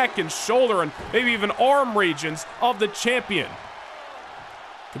on the neck and shoulder and maybe even arm regions of the champion.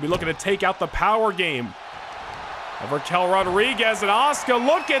 Could be looking to take out the power game of Raquel Rodriguez, and Asuka,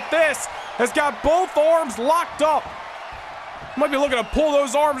 look at this, has got both arms locked up. Might be looking to pull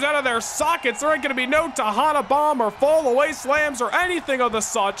those arms out of their sockets. There ain't going to be no Tahana bomb or fall away slams or anything of the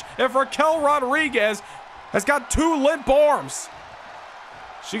such if Raquel Rodriguez has got two limp arms.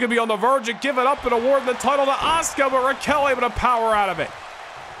 She could be on the verge of giving up and awarding the title to Asuka, but Raquel able to power out of it.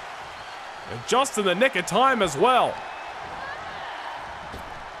 And just in the nick of time as well.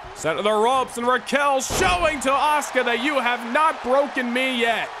 Set to the ropes, and Raquel showing to Asuka that you have not broken me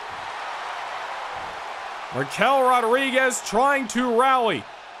yet. Raquel Rodriguez trying to rally.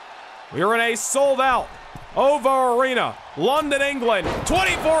 We are in a sold-out OVO Arena, London, England.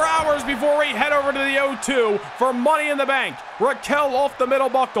 24 hours before we head over to the O2 for Money in the Bank. Raquel off the middle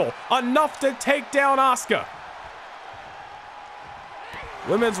buckle, enough to take down Asuka.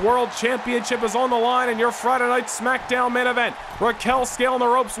 Women's World Championship is on the line in your Friday Night SmackDown main event. Raquel scaling the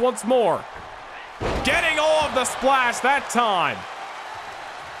ropes once more. Getting all of the splash that time.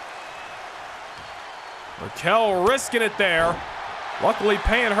 Raquel risking it there. Luckily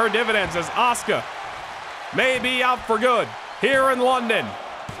paying her dividends as Asuka may be out for good here in London.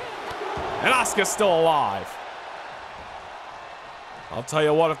 And Asuka's still alive. I'll tell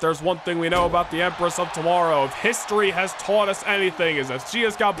you what, if there's one thing we know about the Empress of Tomorrow, if history has taught us anything, is that she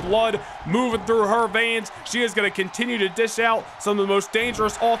has got blood moving through her veins. She is going to continue to dish out some of the most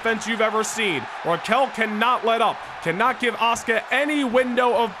dangerous offense you've ever seen. Raquel cannot let up, cannot give Asuka any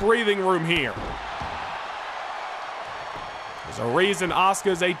window of breathing room here. There's a reason Asuka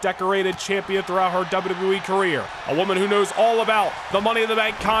is a decorated champion throughout her WWE career. A woman who knows all about the Money in the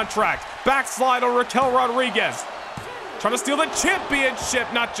Bank contract. Backslide on Raquel Rodriguez. Trying to steal the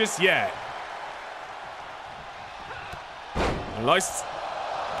championship, not just yet. A nice,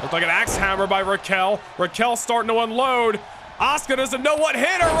 looked like an axe hammer by Raquel. Raquel starting to unload. Asuka doesn't know what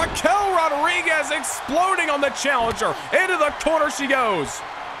hit her. Raquel Rodriguez exploding on the challenger. Into the corner she goes.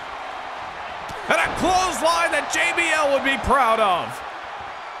 And a clothesline that JBL would be proud of.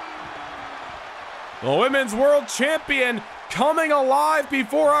 The Women's World Champion coming alive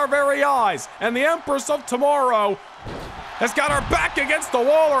before our very eyes. And the Empress of Tomorrow has got her back against the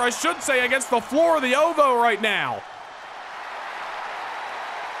wall, or I should say against the floor of the OVO right now.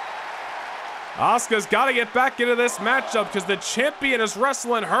 Asuka's got to get back into this matchup because the champion is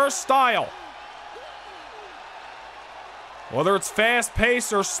wrestling her style. Whether it's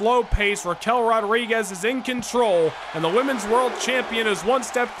fast-paced or slow-paced, Raquel Rodriguez is in control, and the Women's World Champion is one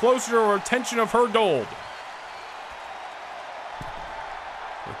step closer to retention of her gold.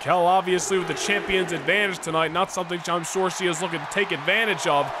 Raquel obviously with the champion's advantage tonight, not something I'm sure she is looking to take advantage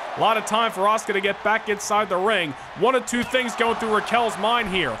of. A lot of time for Asuka to get back inside the ring. One of two things going through Raquel's mind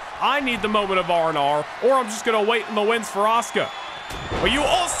here. I need the moment of R&R, or I'm just going to wait in the wins for Asuka. But you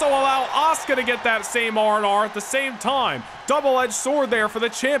also allow Asuka to get that same R&R at the same time. Double-edged sword there for the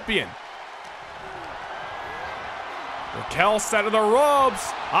champion. Raquel set of the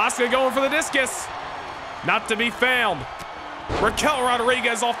ropes. Asuka going for the discus. Not to be found. Raquel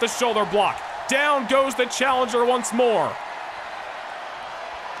Rodriguez off the shoulder block. Down goes the challenger once more.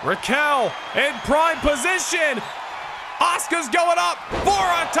 Raquel in prime position. Asuka's going up for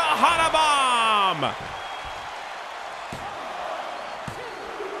a Tejana Bomb.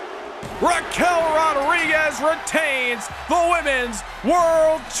 Raquel Rodriguez retains the Women's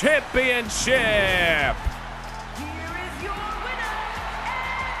World Championship. Here is your winner,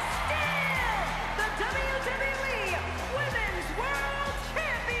 and still the WWE Women's World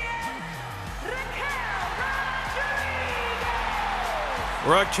Champion, Raquel Rodriguez.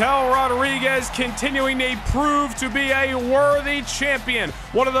 Raquel Rodriguez continuing to prove to be a worthy champion.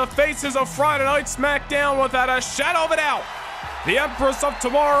 One of the faces of Friday Night SmackDown without a shadow of a doubt. The Empress of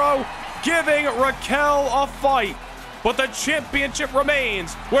Tomorrow giving Raquel a fight. But the championship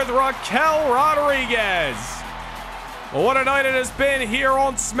remains with Raquel Rodriguez. Well, what a night it has been here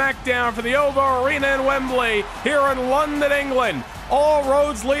on SmackDown for the OVO Arena in Wembley, here in London, England. All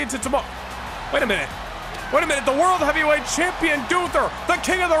roads lead to tomorrow. Wait a minute. The World Heavyweight Champion Gunther, the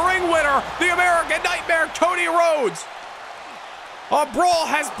King of the Ring winner, the American Nightmare Cody Rhodes. A brawl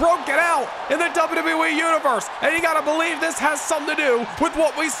has broken out in the WWE Universe, and you gotta believe this has something to do with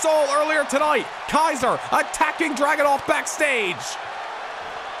what we saw earlier tonight. Kaiser attacking Dragunov backstage.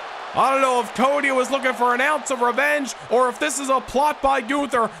 I don't know if Cody was looking for an ounce of revenge, or if this is a plot by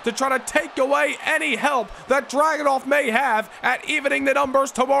Gunther to try to take away any help that Dragunov may have at evening the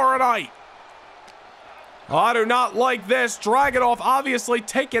numbers tomorrow night. I do not like this. Dragunov obviously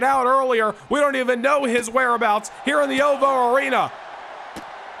taken out earlier. We don't even know his whereabouts here in the OVO Arena.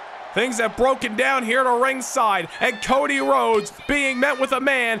 Things have broken down here to ringside, and Cody Rhodes being met with a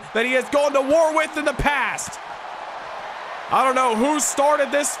man that he has gone to war with in the past. I don't know who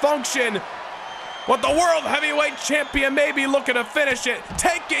started this function, but the World Heavyweight Champion may be looking to finish it,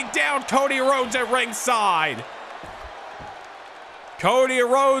 taking down Cody Rhodes at ringside. Cody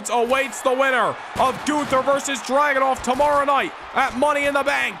Rhodes awaits the winner of Gunther versus Dragunov tomorrow night at Money in the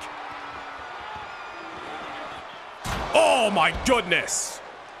Bank. Oh my goodness.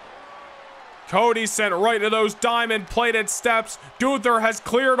 Cody sent right to those diamond-plated steps. Gunther has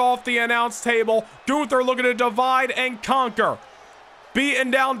cleared off the announce table. Gunther looking to divide and conquer.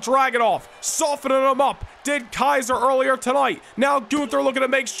 Beating down Dragunov, softening him up. Did Kaiser earlier tonight. Now Gunther looking to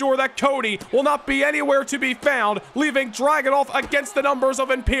make sure that Cody will not be anywhere to be found, leaving Dragunov against the numbers of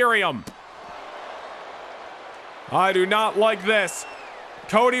Imperium. I do not like this.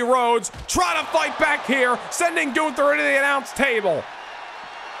 Cody Rhodes trying to fight back here, sending Gunther into the announce table.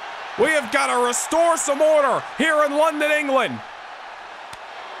 We have got to restore some order here in London, England.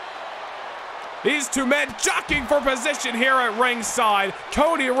 These two men jockeying for position here at ringside.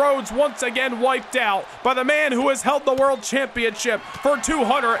 Cody Rhodes once again wiped out by the man who has held the World Championship for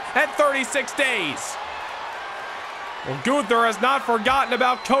 236 days. Well, Gunther has not forgotten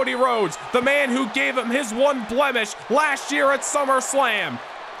about Cody Rhodes, the man who gave him his one blemish last year at SummerSlam.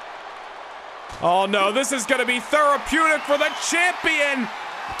 Oh no, this is going to be therapeutic for the champion.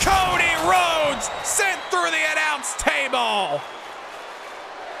 Cody Rhodes sent through the announce table.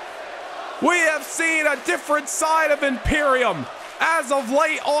 We have seen a different side of Imperium as of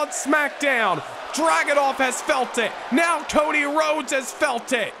late on SmackDown. Dragunov has felt it. Now Cody Rhodes has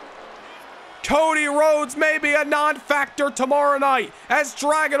felt it. Cody Rhodes may be a non-factor tomorrow night as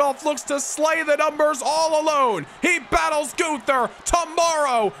Dragunov looks to slay the numbers all alone. He battles Gunther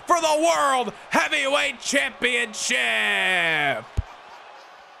tomorrow for the World Heavyweight Championship.